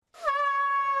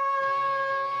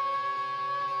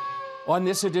On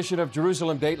this edition of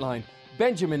Jerusalem Dateline,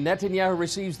 Benjamin Netanyahu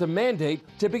receives the mandate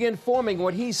to begin forming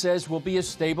what he says will be a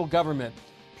stable government.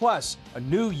 Plus, a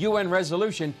new UN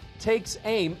resolution takes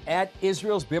aim at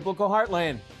Israel's biblical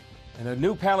heartland. And a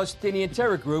new Palestinian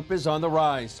terror group is on the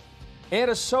rise. And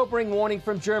a sobering warning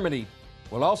from Germany.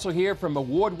 We'll also hear from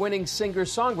award-winning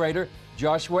singer-songwriter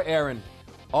Joshua Aaron.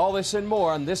 All this and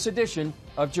more on this edition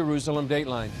of Jerusalem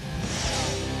Dateline.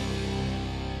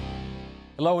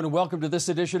 Hello and welcome to this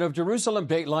edition of Jerusalem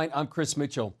Dateline. I'm Chris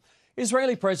Mitchell.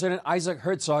 Israeli President Isaac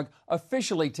Herzog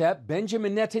officially tapped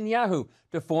Benjamin Netanyahu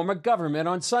to form a government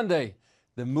on Sunday.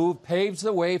 The move paves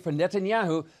the way for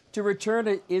Netanyahu to return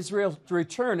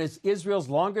as Israel's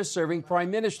longest-serving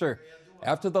prime minister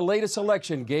after the latest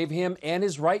election gave him and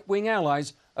his right-wing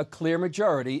allies a clear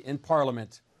majority in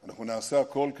parliament.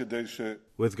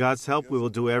 With God's help, we will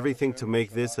do everything to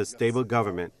make this a stable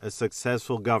government, a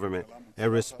successful government, a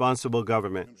responsible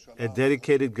government, a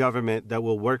dedicated government that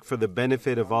will work for the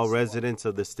benefit of all residents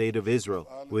of the State of Israel,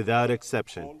 without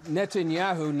exception.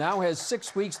 Netanyahu now has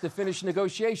 6 weeks to finish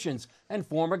negotiations and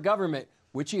form a government,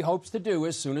 which he hopes to do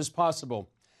as soon as possible.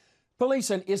 Police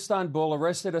in Istanbul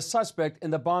arrested a suspect in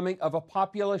the bombing of a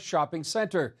popular shopping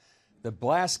center. The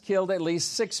blast killed at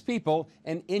least 6 people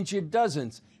and injured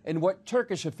dozens in what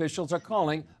Turkish officials are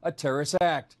calling a terrorist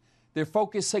act. They're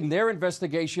focusing their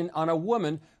investigation on a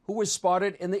woman who was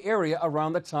spotted in the area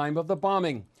around the time of the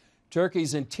bombing.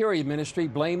 Turkey's Interior Ministry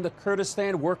blamed the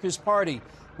Kurdistan Workers' Party,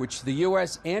 which the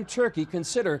U.S. and Turkey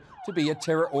consider to be a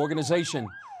terror organization.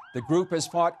 The group has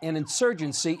fought an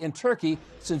insurgency in Turkey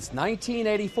since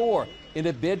 1984 in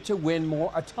a bid to win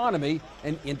more autonomy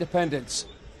and independence.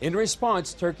 In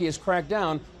response, Turkey has cracked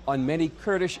down on many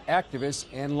Kurdish activists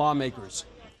and lawmakers.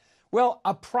 Well,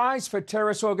 a prize for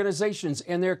terrorist organizations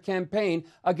in their campaign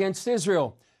against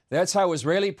Israel. That's how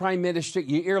Israeli Prime Minister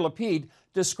Yair Lapid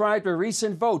described a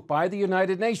recent vote by the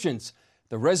United Nations.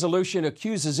 The resolution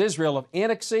accuses Israel of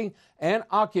annexing and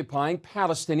occupying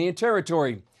Palestinian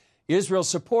territory. Israel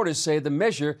supporters say the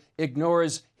measure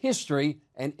ignores history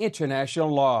and international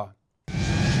law.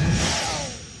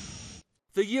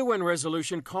 The UN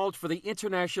resolution called for the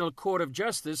International Court of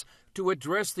Justice to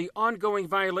address the ongoing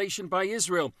violation by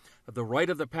Israel of the right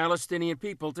of the Palestinian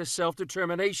people to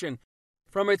self-determination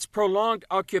from its prolonged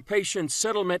occupation,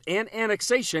 settlement, and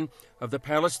annexation of the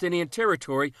Palestinian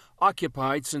territory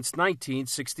occupied since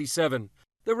 1967.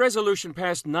 The resolution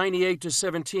passed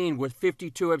 98-17 with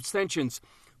 52 abstentions,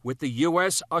 with the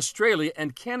U.S., Australia,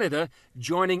 and Canada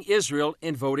joining Israel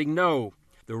in voting no.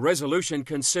 The resolution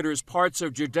considers parts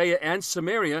of Judea and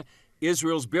Samaria,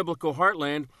 Israel's biblical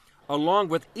heartland, along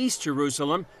with East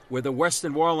Jerusalem, where the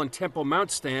Western Wall and Temple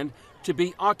Mount stand, to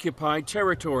be occupied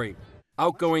territory.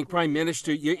 Outgoing Prime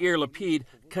Minister Yair Lapid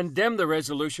condemned the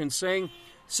resolution, saying,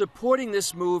 supporting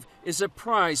this move is a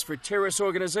prize for terrorist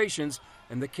organizations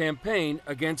and the campaign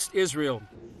against Israel.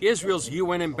 Israel's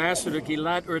UN ambassador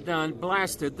Gilad Erdan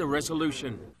blasted the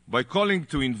resolution. By calling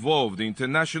to involve the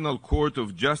International Court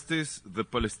of Justice, the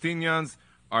Palestinians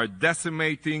are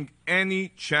decimating any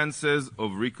chances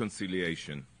of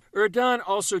reconciliation. Erdan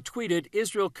also tweeted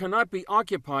Israel cannot be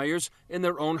occupiers in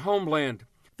their own homeland.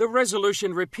 The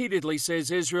resolution repeatedly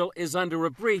says Israel is under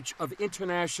a breach of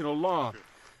international law.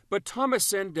 But Thomas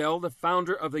Sandel, the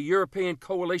founder of the European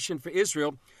Coalition for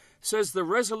Israel, says the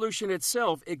resolution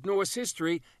itself ignores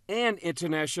history and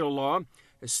international law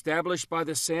established by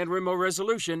the San Remo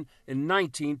Resolution in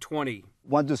 1920.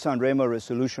 What the San Remo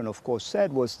Resolution, of course,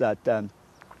 said was that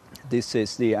this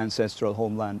is the ancestral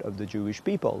homeland of the Jewish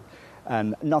people,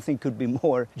 and nothing could be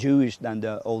more Jewish than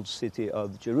the old city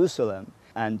of Jerusalem.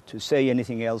 And to say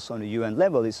anything else on a UN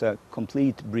level is a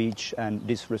complete breach and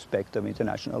disrespect of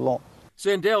international law.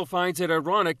 Sandel finds it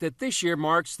ironic that this year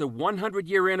marks the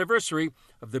 100-year anniversary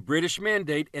of the British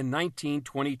Mandate in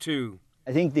 1922.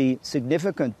 I think the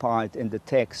significant part in the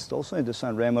text, also in the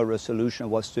San Remo Resolution,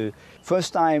 was to,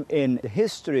 first time in the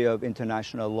history of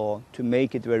international law, to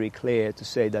make it very clear to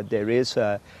say that there is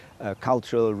a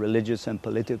cultural, religious, and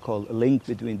political link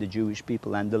between the Jewish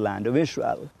people and the land of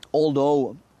Israel.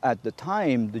 Although at the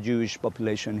time the Jewish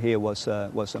population here was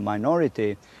a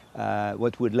minority,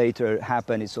 what would later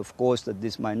happen is, of course, that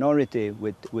this minority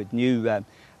with new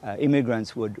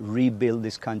immigrants would rebuild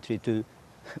this country to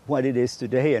what it is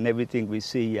today and everything we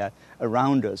see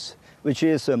around us, which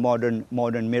is a modern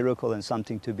miracle and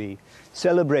something to be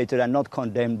celebrated and not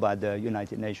condemned by the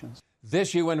United Nations.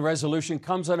 This UN resolution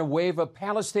comes on a wave of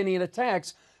Palestinian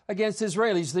attacks against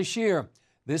Israelis this year.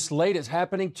 This latest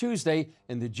happening Tuesday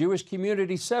in the Jewish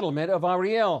community settlement of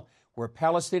Ariel, where a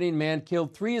Palestinian man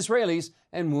killed 3 Israelis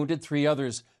and wounded 3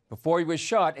 others before he was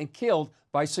shot and killed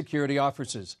by security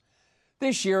officers.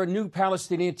 This year, a new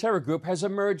Palestinian terror group has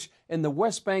emerged in the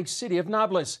West Bank city of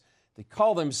Nablus. They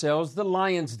call themselves the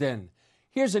Lion's Den.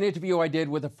 Here's an interview I did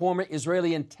with a former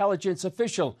Israeli intelligence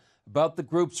official about the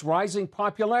group's rising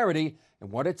popularity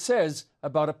and what it says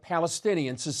about a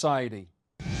Palestinian society.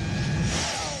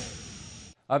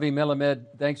 Avi Melamed,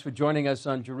 thanks for joining us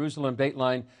on Jerusalem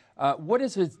Dateline. What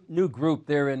is this new group?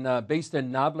 They're based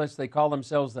in Nablus. They call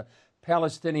themselves the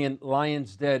Palestinian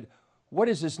Lion's Den. What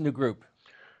is this new group?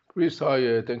 Chris,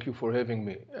 hi, thank you for having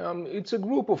me. It's a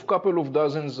group of couple of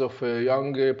dozens of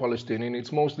young Palestinians.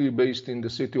 It's mostly based in the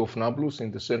city of Nablus,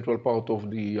 in the central part of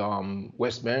the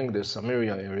West Bank, the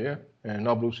Samaria area.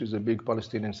 Nablus is a big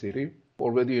Palestinian city.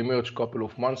 Already emerged a couple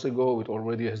of months ago. It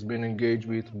already has been engaged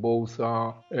with both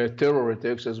terror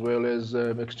attacks as well as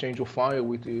exchange of fire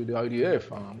with the IDF.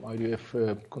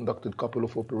 IDF conducted a couple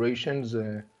of operations,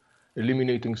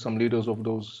 eliminating some leaders of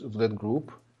that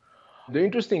group. The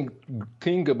interesting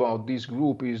thing about this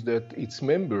group is that its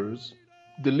members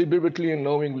deliberately and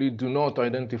knowingly do not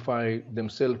identify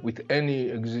themselves with any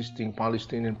existing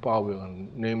Palestinian power,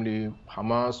 namely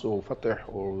Hamas or Fatah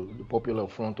or the Popular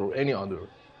Front or any other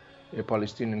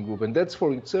Palestinian group. And that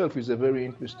for itself is a very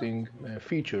interesting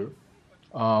feature,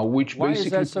 which Why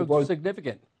basically is that so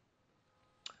significant?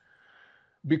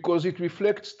 Because it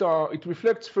reflects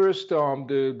first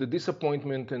the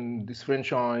disappointment and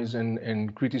disfranchise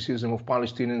and criticism of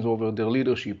Palestinians over their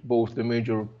leadership, both the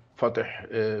major Fatah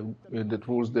that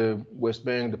rules the West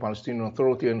Bank, the Palestinian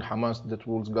Authority, and Hamas that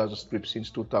rules Gaza Strip since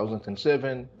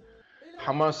 2007.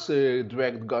 Hamas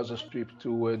dragged Gaza Strip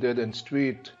to a dead-end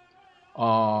street,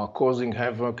 causing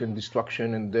havoc and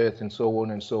destruction and death and so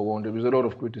on and so on. There is a lot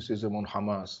of criticism on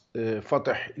Hamas.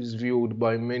 Fatah is viewed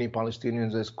by many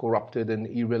Palestinians as corrupted and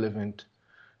irrelevant.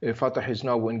 Fatah is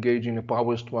now engaged in a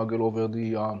power struggle over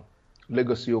the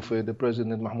legacy of the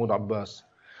President Mahmoud Abbas.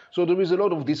 So there is a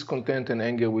lot of discontent and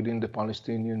anger within the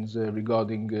Palestinians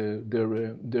regarding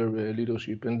their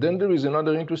leadership. And then there is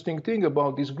another interesting thing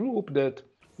about this group, that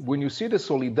when you see the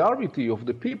solidarity of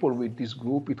the people with this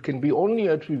group, it can be only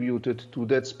attributed to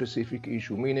that specific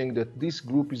issue, meaning that this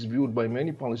group is viewed by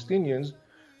many Palestinians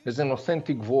as an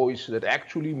authentic voice that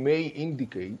actually may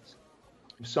indicate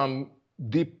some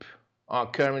deep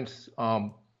current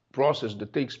process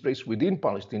that takes place within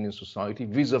Palestinian society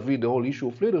vis-a-vis the whole issue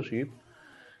of leadership,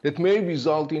 that may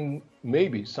result in,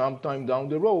 maybe sometime down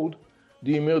the road,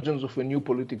 the emergence of a new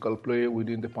political player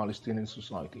within the Palestinian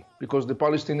society. Because the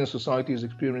Palestinian society is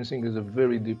experiencing a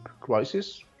very deep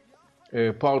crisis,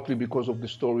 partly because of the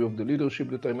story of the leadership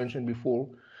that I mentioned before,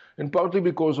 and partly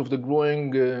because of the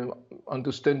growing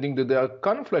understanding that they are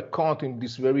kind of like caught in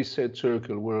this very sad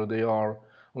circle where they are,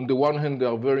 on the one hand, they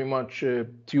are very much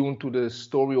tuned to the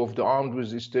story of the armed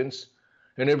resistance,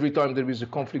 and every time there is a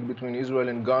conflict between Israel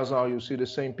and Gaza, you see the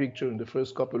same picture in the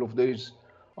first couple of days.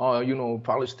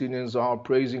 Palestinians are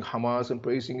praising Hamas and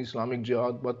praising Islamic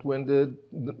Jihad, but when the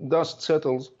dust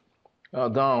settles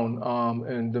down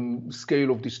and the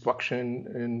scale of destruction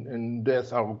and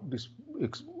death are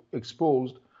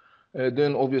exposed,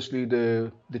 then obviously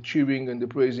the cheering and the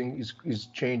praising is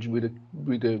changed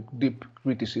with a deep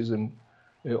criticism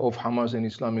of Hamas and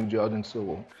Islamic Jihad and so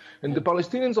on. And the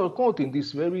Palestinians are caught in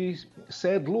this very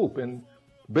sad loop, and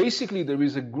basically, there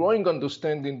is a growing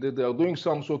understanding that they are doing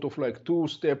some sort of like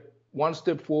one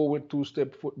step forward, two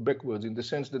steps backwards, in the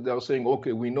sense that they are saying,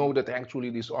 okay, we know that actually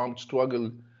this armed struggle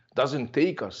doesn't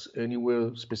take us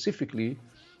anywhere specifically,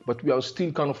 but we are still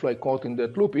kind of like caught in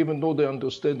that loop, even though they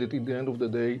understand that at the end of the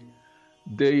day,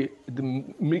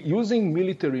 using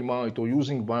military might or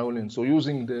using violence or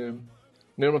using the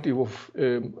narrative of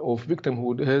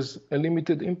victimhood has a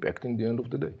limited impact in the end of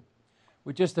the day.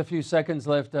 With just a few seconds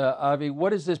left, Avi, what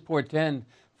does this portend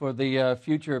for the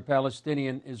future of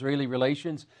Palestinian-Israeli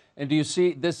relations? And do you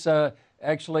see this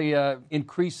actually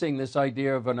increasing this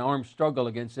idea of an armed struggle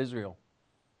against Israel?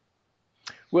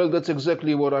 Well, that's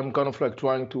exactly what I'm kind of like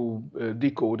trying to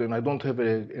decode, and I don't have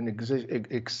an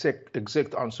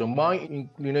exact answer. My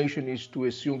inclination is to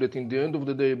assume that in the end of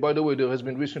the day, by the way, there has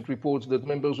been recent reports that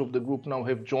members of the group now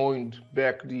have joined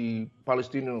back the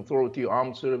Palestinian Authority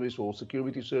armed service or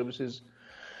security services.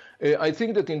 I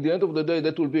think that in the end of the day,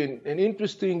 that will be an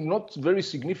interesting, not very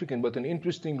significant, but an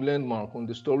interesting landmark on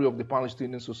the story of the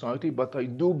Palestinian society. But I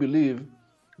do believe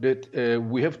that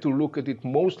we have to look at it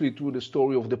mostly through the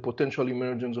story of the potential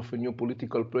emergence of a new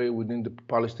political player within the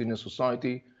Palestinian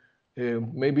society,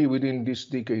 maybe within this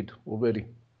decade already.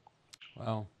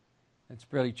 Wow. It's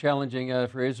pretty challenging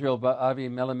for Israel. But Avi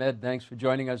Melamed, thanks for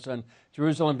joining us on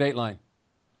Jerusalem Dateline.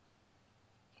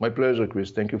 My pleasure,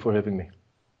 Chris. Thank you for having me.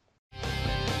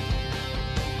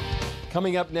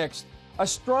 Coming up next, a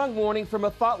strong warning from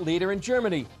a thought leader in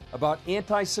Germany about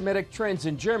anti-Semitic trends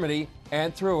in Germany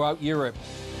and throughout Europe.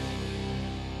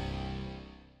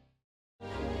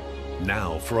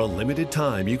 Now, for a limited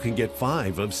time, you can get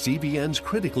 5 of CBN's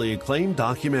critically acclaimed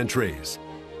documentaries.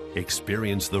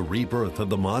 Experience the rebirth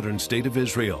of the modern state of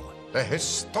Israel. The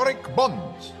historic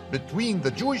bonds between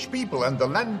the Jewish people and the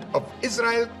land of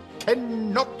Israel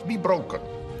cannot be broken.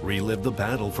 Relive the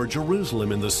battle for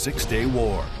Jerusalem in the Six-Day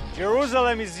War.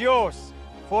 Jerusalem is yours,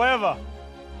 forever.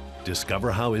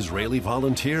 Discover how Israeli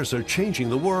volunteers are changing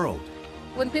the world.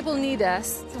 When people need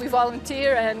us, we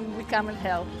volunteer and we come and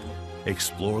help.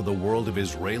 Explore the world of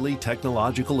Israeli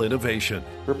technological innovation.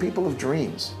 We're people of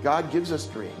dreams. God gives us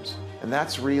dreams. And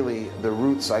that's really the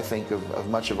roots, I think, of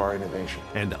much of our innovation.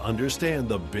 And understand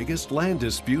the biggest land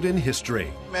dispute in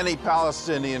history. Many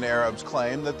Palestinian Arabs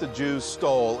claim that the Jews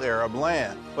stole Arab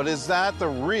land. But is that the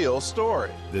real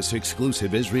story? This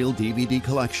exclusive Israel DVD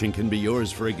collection can be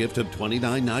yours for a gift of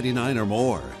 $29.99 or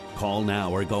more. Call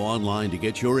now or go online to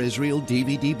get your Israel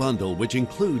DVD bundle, which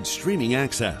includes streaming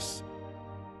access.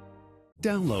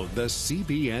 Download the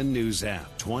CBN News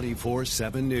app,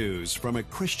 24/7 news from a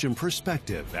Christian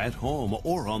perspective at home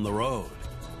or on the road.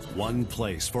 One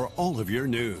place for all of your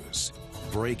news.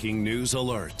 Breaking news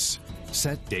alerts.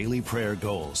 Set daily prayer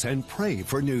goals and pray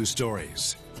for news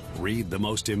stories. Read the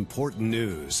most important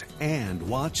news and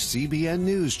watch CBN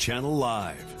News Channel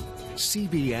live.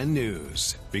 CBN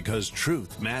News, because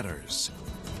truth matters.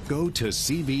 Go to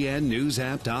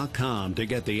cbnnewsapp.com to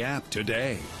get the app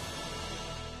today.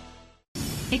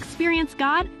 Experience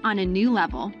God on a new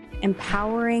level.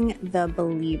 Empowering the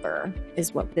believer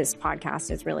is what this podcast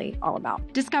is really all about.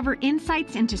 Discover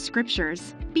insights into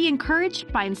scriptures. Be encouraged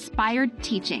by inspired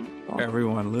teaching.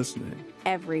 Everyone listening.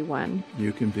 Everyone.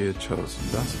 You can be a chosen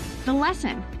vessel. The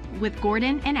Lesson with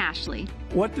Gordon and Ashley.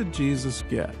 What did Jesus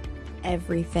get?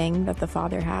 Everything that the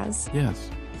Father has. Yes.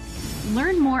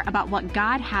 Learn more about what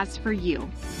God has for you.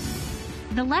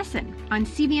 The Lesson on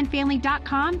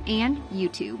cbnfamily.com and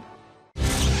YouTube.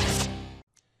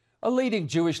 A leading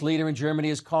Jewish leader in Germany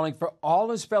is calling for all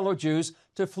his fellow Jews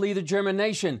to flee the German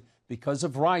nation because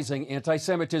of rising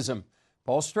anti-Semitism.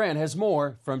 Paul Strand has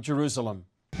more from Jerusalem.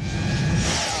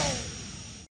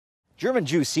 German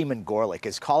Jew Simon Gorlick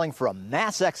is calling for a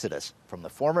mass exodus from the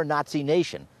former Nazi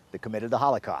nation that committed the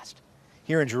Holocaust.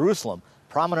 Here in Jerusalem,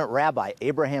 prominent Rabbi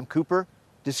Abraham Cooper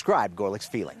described Gorlick's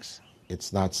feelings.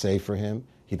 It's not safe for him.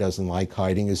 He doesn't like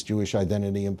hiding his Jewish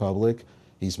identity in public.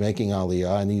 He's making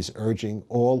Aliyah, and he's urging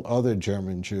all other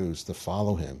German Jews to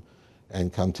follow him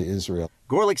and come to Israel.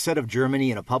 Gorlick said of Germany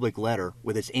in a public letter,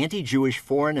 with its anti-Jewish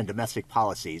foreign and domestic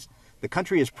policies, the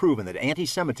country has proven that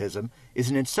anti-Semitism is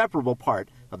an inseparable part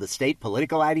of the state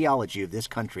political ideology of this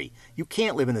country. You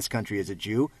can't live in this country as a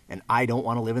Jew, and I don't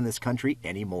want to live in this country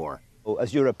anymore.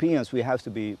 As Europeans, we have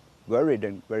to be worried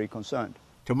and very concerned.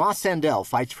 Tomas Sandel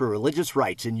fights for religious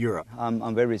rights in Europe.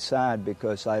 I'm very sad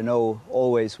because I know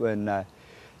always when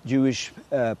Jewish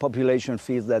population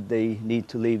feels that they need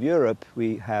to leave Europe,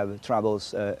 we have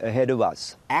troubles ahead of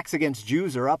us. Acts against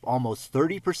Jews are up almost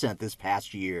 30% this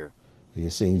past year. You're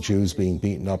seeing Jews being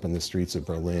beaten up in the streets of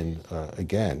Berlin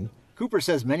again. Cooper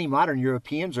says many modern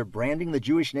Europeans are branding the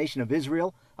Jewish nation of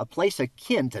Israel a place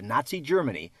akin to Nazi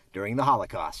Germany during the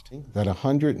Holocaust. That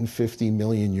 150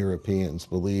 million Europeans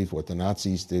believe what the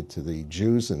Nazis did to the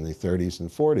Jews in the 30s and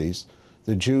 40s,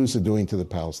 the Jews are doing to the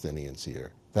Palestinians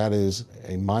here. That is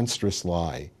a monstrous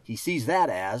lie. He sees that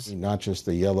as not just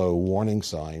a yellow warning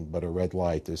sign, but a red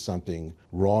light. There's something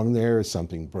wrong there,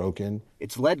 something broken.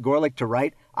 It's led Gorlick to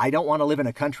write, I don't want to live in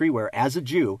a country where, as a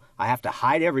Jew, I have to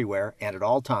hide everywhere and at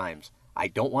all times. I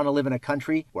don't want to live in a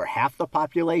country where half the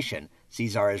population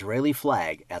sees our Israeli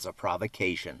flag as a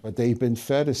provocation. But they've been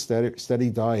fed a steady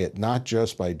diet, not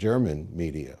just by German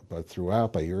media, but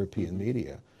throughout by European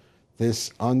media.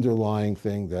 This underlying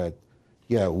thing that,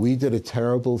 yeah, we did a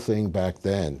terrible thing back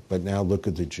then, but now look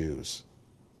at the Jews.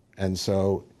 And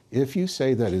so if you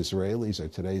say that Israelis are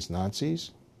today's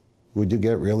Nazis, would you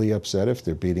get really upset if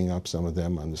they're beating up some of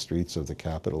them on the streets of the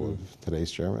capital of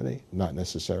today's Germany? Not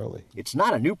necessarily. It's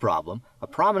not a new problem. A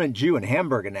prominent Jew in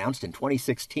Hamburg announced in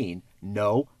 2016,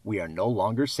 no, we are no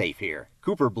longer safe here.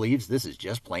 Cooper believes this is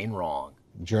just plain wrong.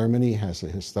 Germany has a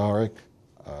historic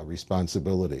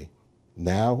responsibility,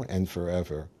 now and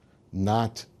forever,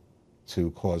 not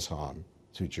to cause harm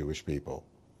to Jewish people.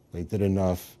 They did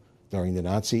enough during the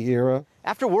Nazi era.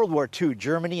 After World War II,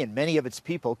 Germany and many of its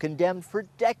people condemned for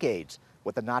decades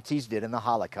what the Nazis did in the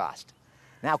Holocaust.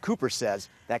 Now Cooper says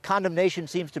that condemnation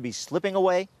seems to be slipping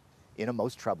away in a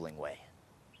most troubling way.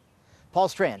 Paul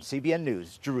Strand, CBN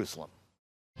News, Jerusalem.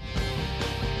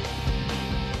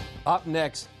 Up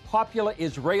next, popular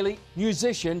Israeli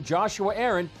musician Joshua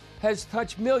Aaron has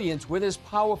touched millions with his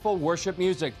powerful worship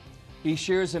music. He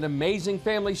shares an amazing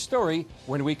family story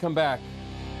when we come back.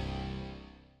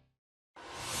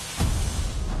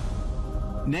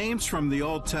 Names from the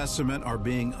Old Testament are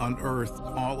being unearthed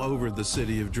all over the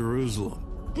city of Jerusalem.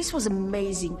 This was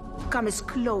amazing. Come as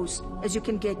close as you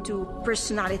can get to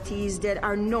personalities that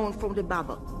are known from the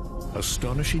Bible.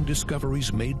 Astonishing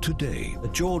discoveries made today. A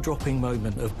jaw-dropping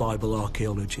moment of Bible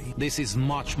archaeology. This is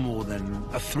much more than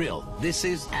a thrill. This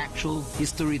is actual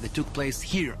history that took place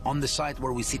here on the site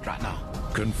where we sit right now.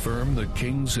 Confirm the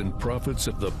kings and prophets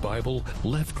of the Bible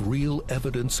left real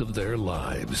evidence of their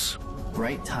lives.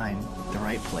 Right time, the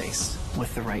right place,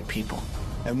 with the right people.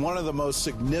 And one of the most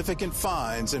significant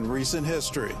finds in recent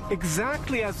history.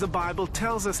 Exactly as the Bible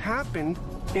tells us happened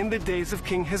in the days of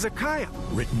King Hezekiah.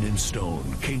 Written in stone,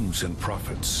 kings and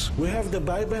prophets. We have the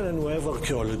Bible and we have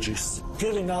archaeologists.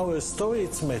 Here in our story,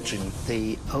 it's matching.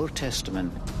 The Old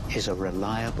Testament is a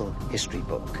reliable history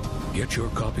book. Get your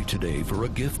copy today for a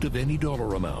gift of any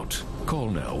dollar amount.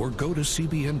 Call now or go to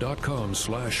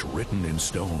cbn.com/written in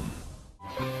stone.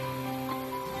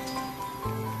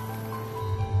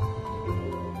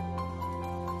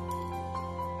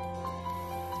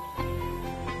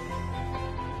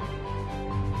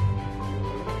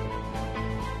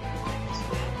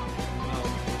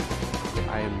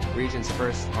 Region's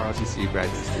first ROTC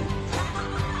graduate student.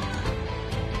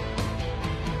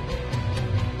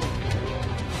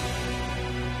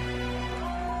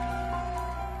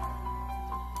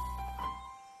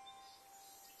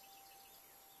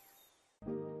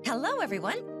 Hello,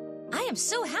 everyone. I am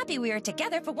so happy we are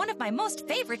together for one of my most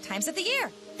favorite times of the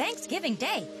year, Thanksgiving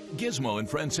Day. Gizmo and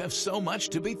friends have so much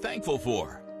to be thankful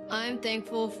for. I'm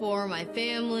thankful for my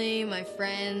family, my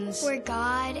friends. For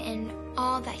God and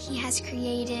all that He has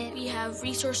created. We have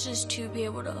resources to be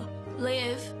able to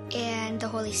live. And the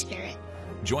Holy Spirit.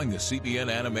 Join the CBN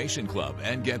Animation Club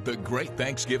and get the Great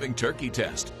Thanksgiving Turkey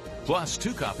Test. Plus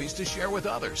 2 copies to share with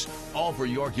others. All for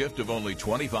your gift of only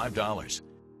 $25.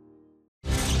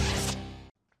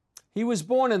 He was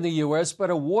born in the U.S., but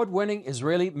award-winning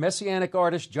Israeli Messianic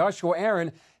artist Joshua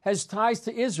Aaron has ties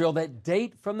to Israel that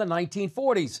date from the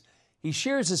 1940s. He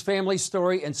shares his family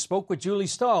story and spoke with Julie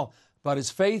Stahl about his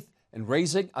faith and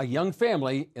raising a young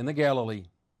family in the Galilee.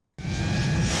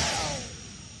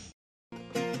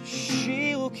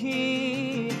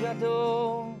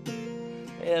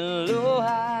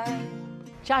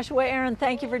 Joshua Aaron,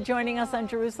 thank you for joining us on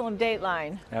Jerusalem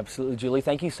Dateline. Absolutely, Julie.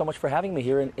 Thank you so much for having me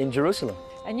here in Jerusalem.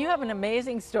 And you have an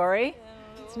amazing story.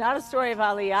 It's not a story of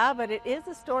Aliyah, but it is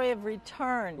a story of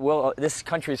return. Well, this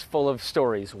country is full of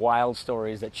stories, wild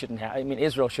stories that shouldn't have. I mean,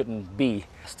 Israel shouldn't be.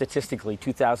 Statistically,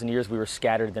 2,000 years we were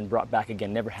scattered, then brought back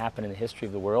again. Never happened in the history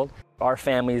of the world. Our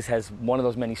family has one of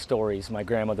those many stories. My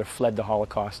grandmother fled the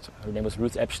Holocaust. Her name was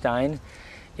Ruth Epstein.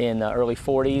 In the early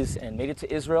 40s and made it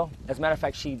to Israel. As a matter of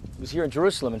fact, she was here in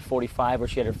Jerusalem in 45, where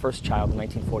she had her first child in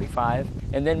 1945,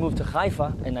 and then moved to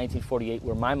Haifa in 1948,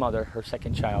 where my mother, her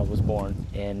second child, was born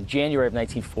in January of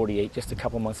 1948, just a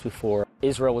couple months before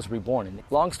Israel was reborn. And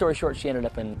long story short, she ended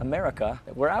up in America,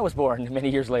 where I was born many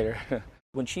years later.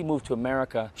 When she moved to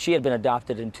America, she had been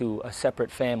adopted into a separate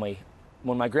family.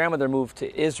 When my grandmother moved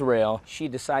to Israel, she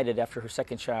decided after her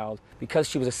second child, because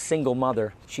she was a single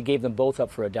mother, she gave them both up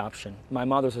for adoption. My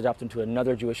mother was adopted into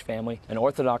another Jewish family, an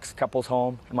Orthodox couple's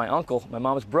home. My uncle, my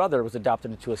mom's brother, was adopted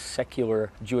into a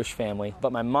secular Jewish family.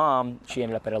 But my mom, she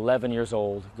ended up at 11 years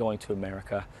old going to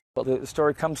America. Well, the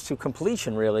story comes to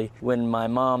completion, really, when my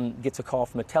mom gets a call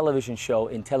from a television show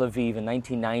in Tel Aviv in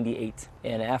 1998.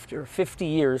 And after 50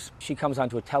 years, she comes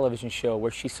onto a television show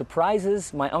where she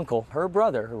surprises my uncle, her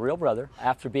brother, her real brother,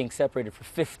 after being separated for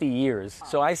 50 years.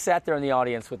 So I sat there in the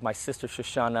audience with my sister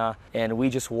Shoshana, and we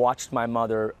just watched my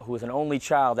mother, who was an only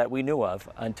child that we knew of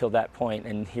until that point,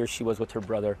 and here she was with her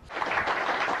brother.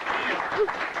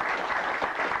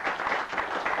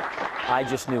 I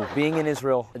just knew, being in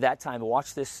Israel at that time, to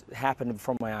watch this happen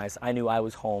before my eyes, I knew I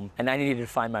was home, and I needed to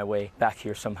find my way back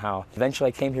here somehow. Eventually,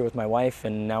 I came here with my wife,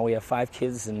 and now we have 5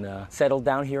 kids and settled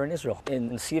down here in Israel, in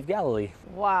the Sea of Galilee.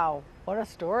 Wow, what a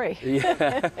story.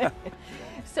 Yeah.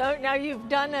 So now you've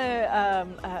done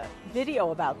a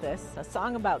video about this, a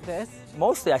song about this.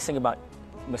 Mostly I sing about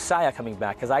Messiah coming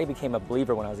back, because I became a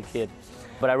believer when I was a kid.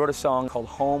 But I wrote a song called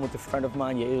Home with a friend of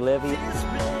mine, Yair Levy.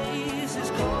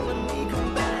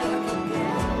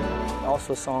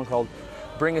 Also a song called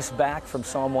Bring Us Back from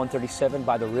Psalm 137,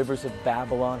 By the Rivers of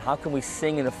Babylon. How can we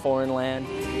sing in a foreign land?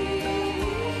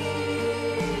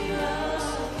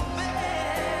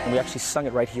 And we actually sung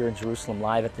it right here in Jerusalem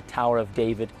live at the Tower of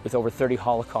David with over 30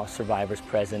 Holocaust survivors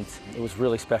present. It was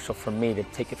really special for me to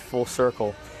take it full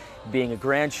circle being a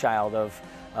grandchild of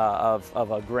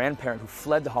a grandparent who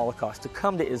fled the Holocaust to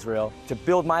come to Israel, to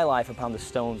build my life upon the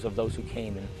stones of those who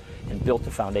came and built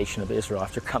the foundation of Israel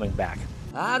after coming back.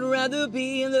 I'd rather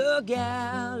be in the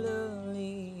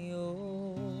Galilee.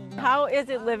 How is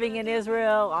it living in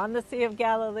Israel on the Sea of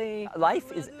Galilee?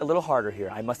 Life is a little harder here,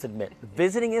 I must admit.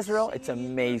 Visiting Israel, it's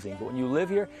amazing. But when you live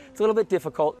here, it's a little bit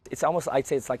difficult. It's almost, I'd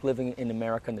say it's like living in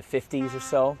America in the 50s or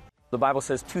so. The Bible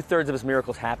says 2/3 of his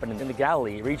miracles happen in the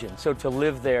Galilee region. So to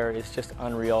live there is just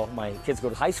unreal. My kids go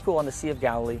to high school on the Sea of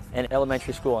Galilee and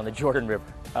elementary school on the Jordan River.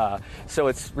 So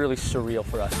it's really surreal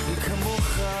for us.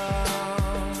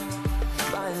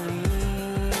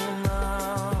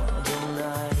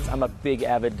 I'm a big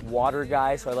avid water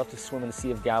guy, so I love to swim in the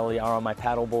Sea of Galilee or on my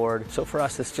paddleboard. So for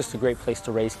us, it's just a great place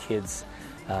to raise kids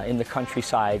in the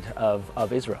countryside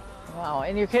of Israel. Wow,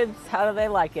 and your kids, how do they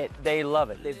like it? They love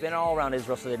it. They've been all around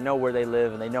Israel, so they know where they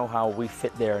live and they know how we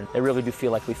fit there. And they really do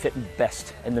feel like we fit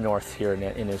best in the north here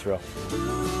in Israel.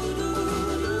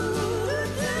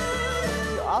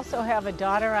 You also have a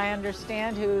daughter, I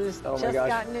understand, who's just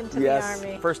gotten into the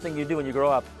Army. First thing you do when you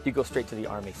grow up, you go straight to the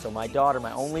Army. So my daughter,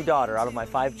 my only daughter out of my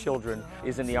 5 children,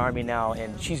 is in the Army now,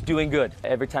 and she's doing good.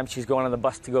 Every time she's going on the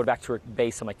bus to go back to her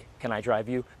base, I'm like, can I drive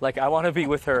you? Like, I want to be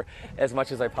with her as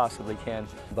much as I possibly can.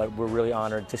 But we're really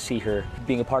honored to see her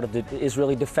being a part of the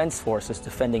Israeli Defense Forces,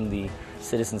 defending the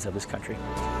citizens of this country.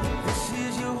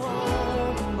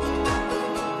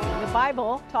 The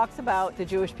Bible talks about the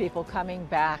Jewish people coming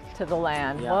back to the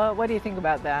land. Yeah. What do you think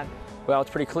about that? Well,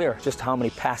 it's pretty clear just how many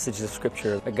passages of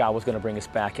Scripture that God was going to bring us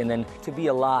back. And then to be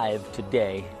alive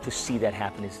today, to see that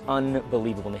happen is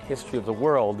unbelievable in the history of the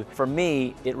world. For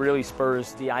me, it really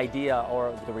spurs the idea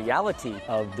or the reality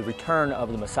of the return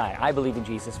of the Messiah. I believe in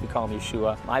Jesus. We call him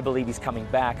Yeshua. I believe he's coming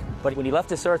back. But when he left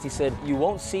this earth, he said, you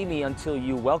won't see me until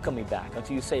you welcome me back,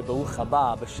 until you say, Baruch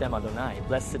haba b'shem Adonai.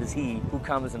 Blessed is he who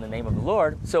comes in the name of the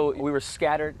Lord. So we were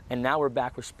scattered, and now we're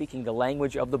back. We're speaking the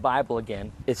language of the Bible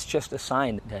again. It's just a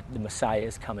sign that the Messiah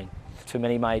is coming. To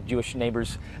many of my Jewish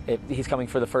neighbors, he's coming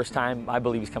for the first time. I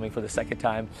believe he's coming for the second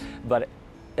time. But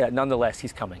nonetheless,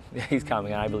 he's coming. He's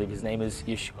coming, and I believe his name is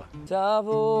Yeshua.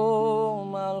 Tavo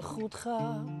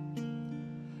malchutcha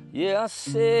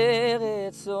yasser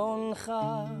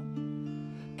etzoncha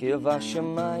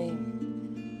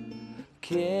kevashamayim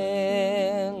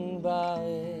ken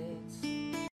ba'etz.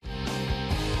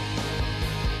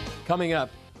 Coming up,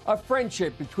 a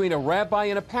friendship between a rabbi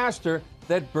and a pastor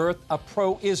that birthed a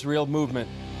pro-Israel movement.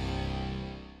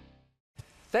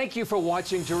 Thank you for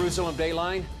watching Jerusalem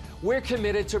Dayline. We're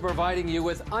committed to providing you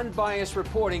with unbiased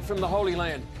reporting from the Holy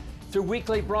Land. Through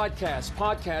weekly broadcasts,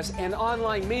 podcasts, and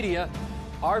online media,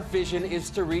 our vision is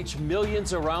to reach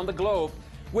millions around the globe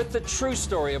with the true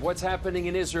story of what's happening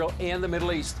in Israel and the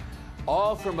Middle East,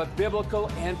 all from a biblical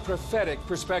and prophetic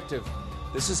perspective.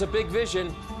 This is a big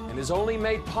vision and is only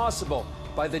made possible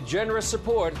by the generous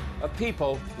support of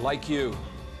people like you.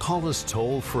 Call us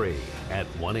toll-free at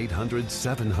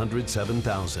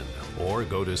 1-800-700-7000 or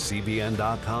go to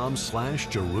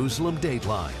cbn.com/Jerusalem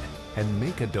Dateline and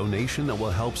make a donation that will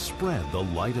help spread the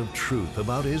light of truth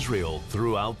about Israel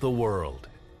throughout the world.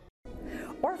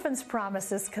 Orphans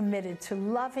Promise is committed to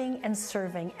loving and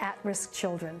serving at-risk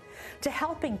children, to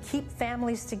helping keep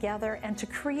families together, and to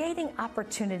creating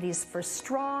opportunities for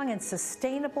strong and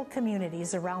sustainable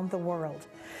communities around the world.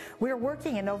 We're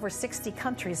working in over 60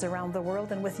 countries around the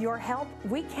world, and with your help,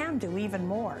 we can do even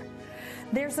more.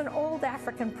 There's an old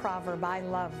African proverb I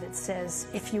love that says,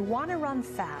 if you want to run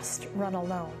fast, run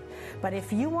alone. But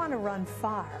if you want to run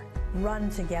far,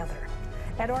 run together.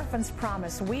 At Orphans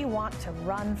Promise, we want to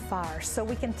run far so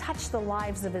we can touch the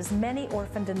lives of as many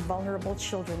orphaned and vulnerable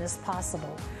children as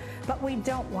possible. But we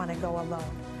don't want to go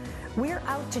alone. We're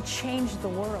out to change the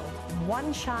world,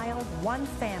 one child, one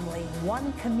family,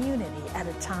 one community at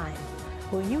a time.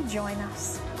 Will you join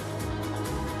us?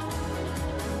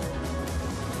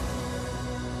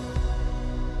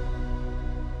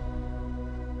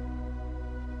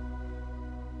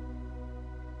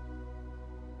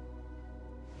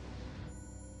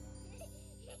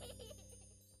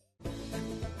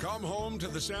 Come home to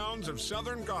the sounds of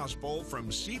Southern Gospel from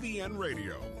CBN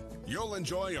Radio. You'll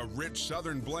enjoy a rich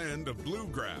Southern blend of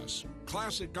bluegrass,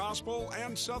 classic gospel,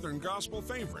 and Southern gospel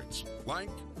favorites like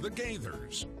the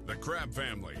Gaithers, the Crab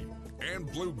Family,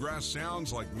 and bluegrass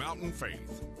sounds like Mountain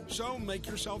Faith. So make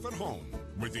yourself at home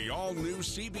with the all-new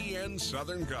CBN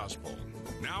Southern Gospel.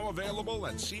 Now available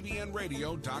at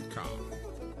cbnradio.com.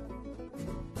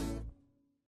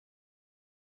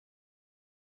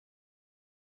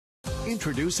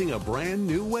 Introducing a brand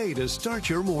new way to start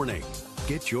your morning.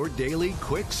 Get your daily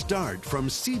quick start from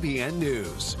CBN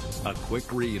News. A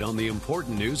quick read on the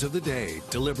important news of the day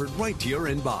delivered right to your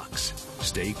inbox.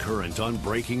 Stay current on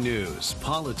breaking news,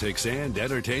 politics, and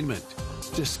entertainment.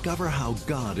 Discover how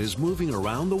God is moving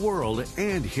around the world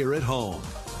and here at home.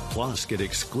 Plus, get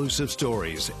exclusive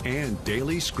stories and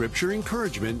daily scripture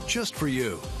encouragement just for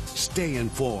you. Stay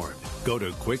informed. Go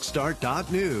to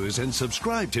quickstart.news and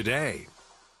subscribe today.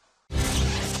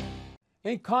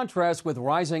 In contrast with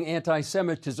rising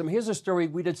anti-Semitism, here's a story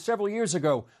we did several years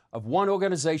ago of one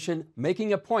organization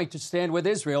making a point to stand with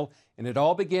Israel, and it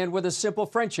all began with a simple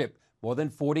friendship more than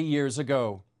 40 years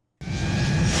ago.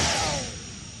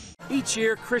 Each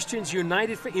year, Christians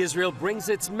United for Israel brings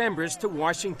its members to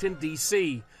Washington,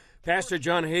 D.C. Pastor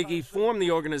John Hagee formed the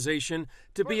organization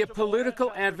to be a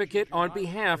political advocate on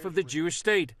behalf of the Jewish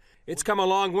state. It's come a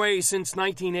long way since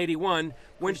 1981,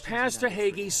 when Pastor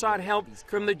Hagee sought help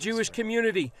from the Jewish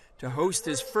community to host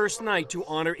his first night to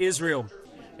honor Israel.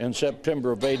 In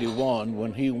September of '81,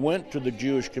 when he went to the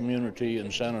Jewish community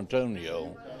in San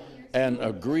Antonio and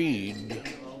agreed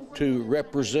to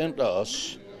represent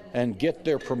us and get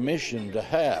their permission to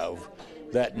have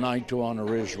that night to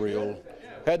honor Israel,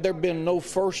 had there been no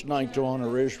first night to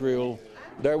honor Israel,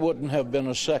 there wouldn't have been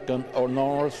a second or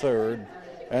nor a third,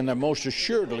 and there most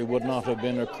assuredly would not have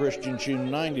been a Christians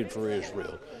United for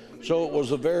Israel. So it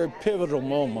was a very pivotal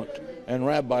moment, and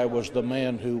Rabbi was the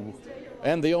man who,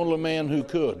 and the only man who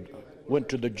could, went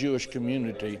to the Jewish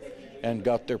community and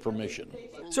got their permission.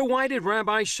 So why did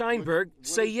Rabbi Scheinberg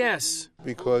say yes?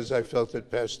 Because I felt that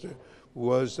Pastor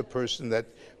was the person that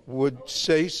would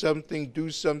say something, do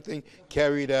something,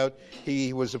 carry it out.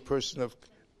 He was a person of,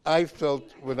 I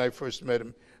felt when I first met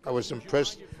him, I was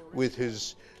impressed with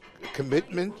his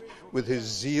commitment, with his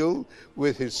zeal,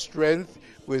 with his strength,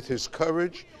 with his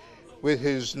courage, with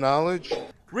his knowledge.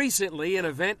 Recently, an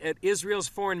event at Israel's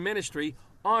Foreign Ministry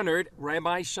honored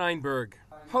Rabbi Scheinberg.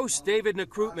 Host David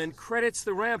Nekrutman credits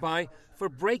the rabbi for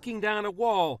breaking down a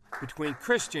wall between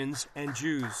Christians and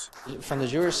Jews. From the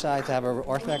Jewish side, to have an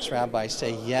Orthodox rabbi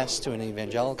say yes to an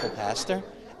evangelical pastor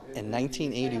in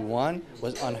 1981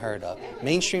 was unheard of.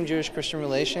 Mainstream Jewish-Christian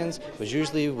relations was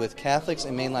usually with Catholics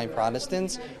and mainline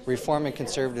Protestants, Reform and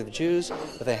Conservative Jews,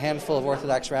 with a handful of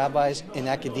Orthodox rabbis in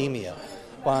academia.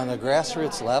 While on a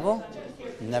grassroots level,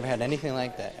 never had anything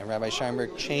like that. And Rabbi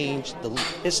Scheinberg changed the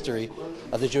history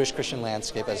of the Jewish-Christian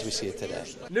landscape as we see it today.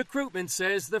 Nekrutman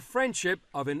says the friendship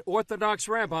of an Orthodox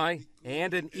rabbi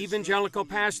and an evangelical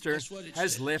pastor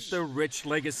has left a rich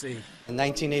legacy. In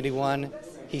 1981,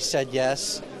 he said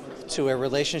yes to a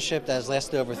relationship that has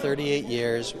lasted over 38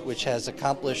 years, which has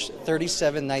accomplished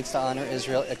 37 nights to honor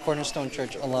Israel at Cornerstone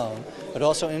Church alone, but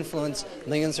also influenced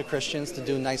millions of Christians to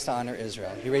do nights to honor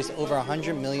Israel. He raised over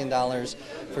 $100 million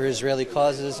for Israeli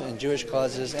causes and Jewish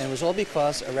causes, and it was all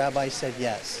because a rabbi said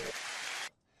yes.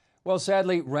 Well,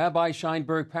 sadly, Rabbi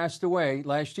Scheinberg passed away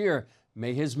last year.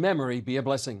 May his memory be a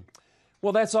blessing.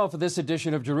 Well, that's all for this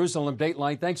edition of Jerusalem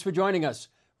Dateline. Thanks for joining us.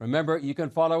 Remember, you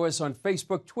can follow us on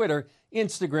Facebook, Twitter,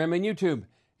 Instagram, and YouTube.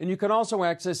 And you can also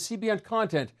access CBN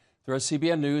content through our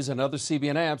CBN News and other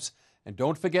CBN apps. And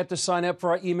don't forget to sign up for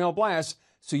our email blast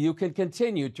so you can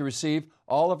continue to receive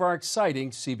all of our exciting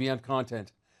CBN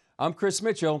content. I'm Chris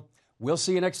Mitchell. We'll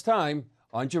see you next time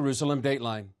on Jerusalem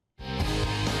Dateline.